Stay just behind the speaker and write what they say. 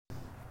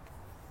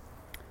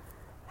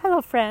Hello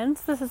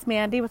friends, this is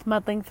Mandy with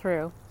Muddling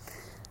Through.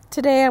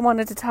 Today I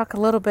wanted to talk a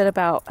little bit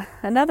about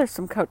another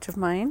swim coach of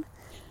mine,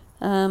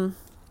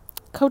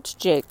 Coach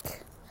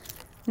Jake.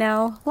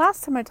 Now,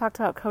 last time I talked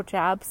about Coach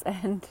Abs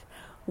and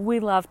we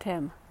loved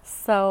him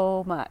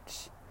so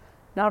much.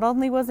 Not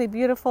only was he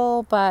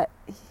beautiful, but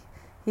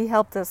he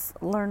helped us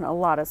learn a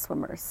lot as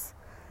swimmers.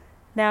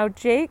 Now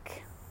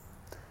Jake,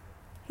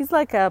 he's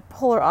like a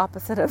polar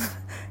opposite of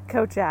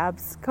Coach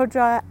Abs. Coach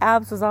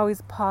Abs was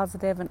always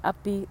positive and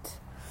upbeat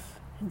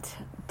and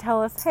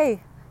tell us,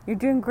 hey, you're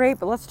doing great,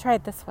 but let's try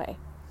it this way.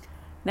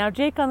 Now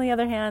Jake, on the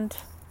other hand,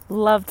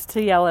 loved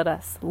to yell at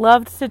us,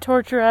 loved to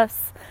torture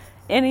us,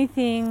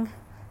 anything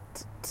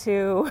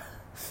to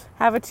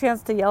have a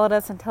chance to yell at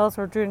us and tell us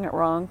we're doing it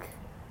wrong.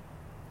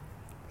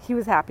 He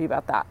was happy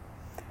about that.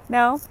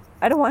 Now,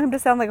 I don't want him to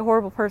sound like a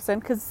horrible person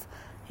because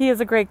he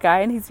is a great guy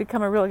and he's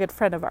become a really good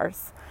friend of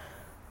ours.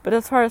 But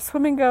as far as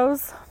swimming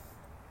goes,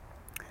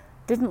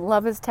 didn't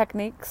love his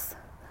techniques.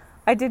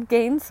 I did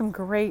gain some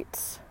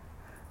great...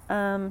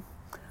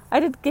 I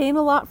did gain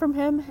a lot from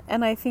him,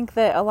 and I think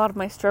that a lot of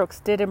my strokes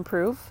did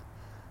improve.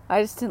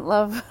 I just didn't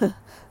love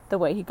the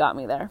way he got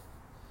me there.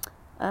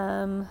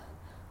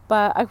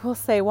 But I will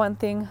say one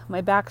thing,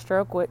 my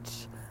backstroke,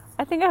 which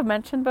I think I've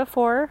mentioned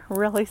before,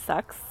 really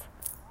sucks.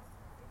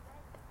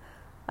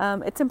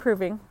 It's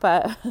improving,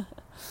 but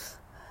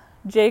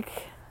Jake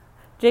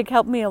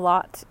helped me a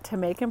lot to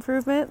make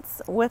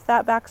improvements with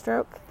that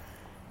backstroke.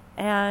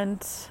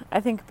 And I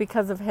think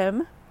because of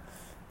him,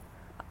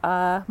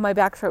 my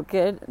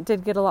backstroke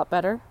did get a lot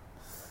better.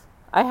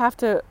 I have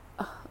to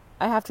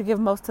give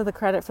most of the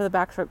credit for the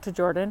backstroke to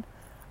Jordan,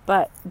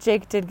 but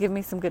Jake did give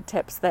me some good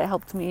tips that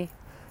helped me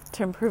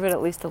to improve it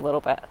at least a little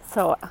bit.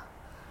 So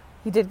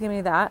he did give me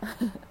that.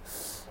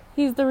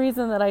 He's the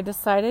reason that I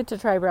decided to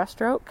try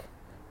breaststroke.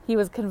 He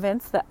was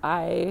convinced that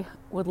I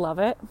would love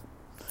it.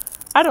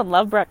 I don't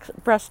love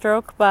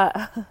breaststroke, but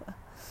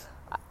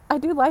I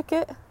do like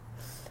it.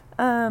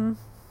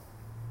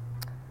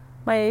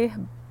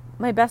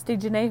 My bestie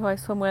Janae, who I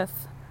swim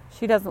with,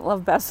 she doesn't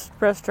love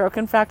breaststroke.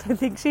 In fact, I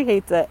think she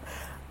hates it.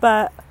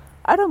 But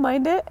I don't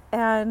mind it,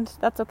 and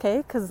that's okay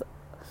because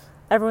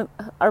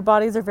our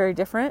bodies are very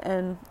different,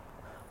 and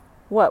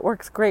what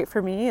works great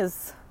for me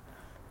is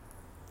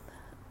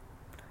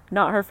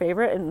not her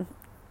favorite, and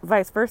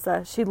vice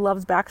versa. She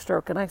loves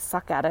backstroke, and I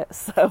suck at it.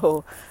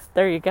 So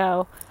there you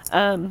go.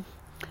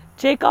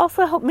 Jake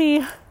also helped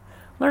me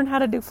learn how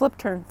to do flip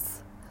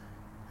turns,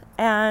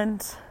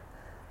 and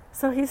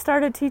so he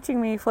started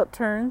teaching me flip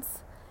turns,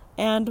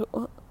 and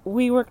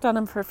we worked on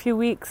them for a few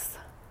weeks,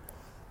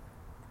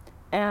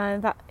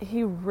 and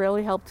he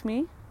really helped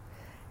me,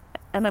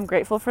 and I'm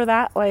grateful for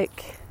that.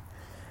 Like,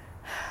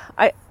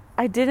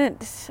 I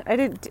didn't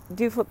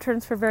do flip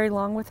turns for very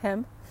long with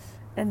him,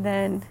 and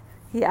then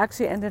he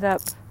actually ended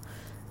up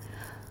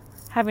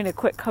having to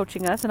quit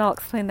coaching us, and I'll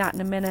explain that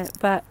in a minute.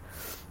 But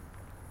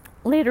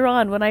later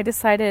on, when I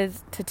decided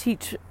to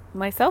teach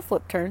myself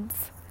flip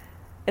turns,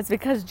 it's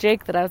because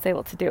Jake that I was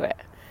able to do it.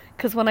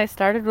 Because when I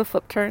started with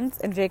flip turns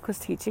and Jake was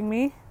teaching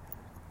me,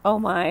 oh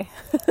my,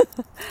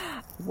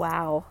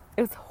 wow,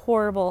 it was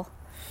horrible.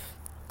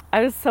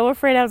 I was so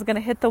afraid I was going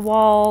to hit the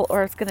wall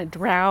or I was going to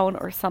drown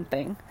or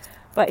something.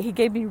 But he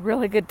gave me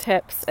really good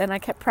tips, and I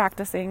kept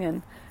practicing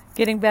and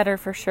getting better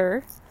for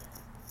sure.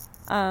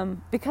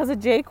 Because of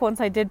Jake, once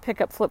I did pick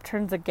up flip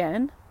turns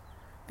again,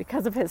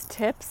 because of his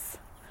tips,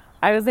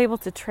 I was able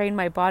to train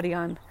my body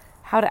on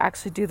how to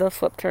actually do those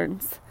flip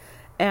turns.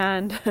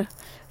 And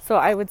so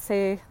I would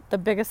say the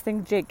biggest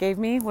thing Jake gave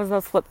me was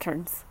those flip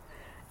turns.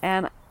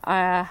 And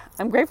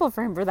I'm grateful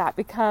for him for that,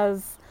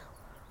 because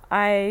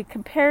I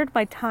compared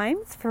my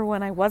times for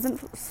when I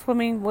wasn't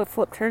swimming with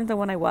flip turns and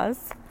when I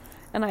was.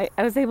 And I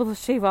was able to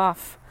shave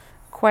off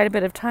quite a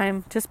bit of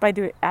time just by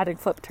adding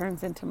flip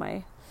turns into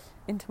my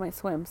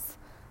swims.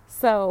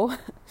 So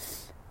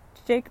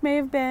Jake may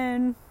have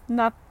been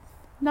not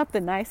the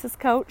nicest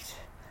coach,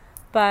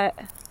 but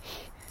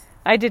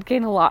I did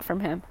gain a lot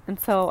from him, and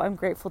so I'm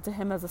grateful to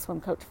him as a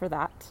swim coach for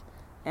that.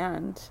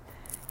 And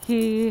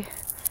he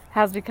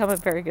has become a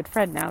very good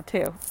friend now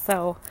too.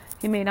 So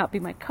he may not be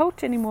my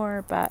coach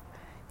anymore, but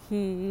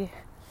he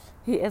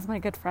is my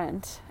good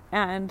friend.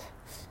 And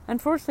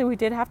unfortunately, we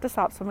did have to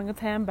stop swimming with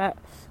him, but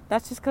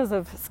that's just because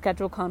of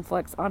schedule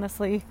conflicts.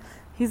 Honestly,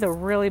 he's a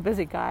really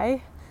busy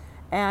guy,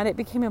 and it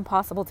became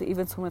impossible to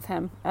even swim with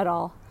him at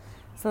all.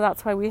 So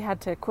that's why we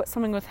had to quit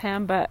swimming with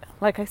him. But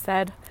like I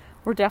said,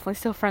 we're definitely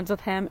still friends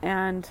with him,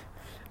 and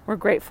we're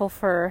grateful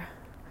for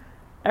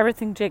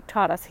everything Jake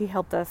taught us. He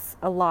helped us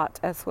a lot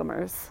as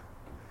swimmers.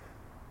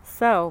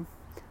 So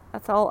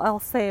that's all I'll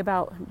say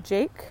about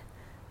Jake.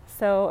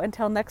 So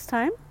until next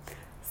time,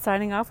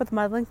 signing off with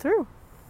Muddling Through.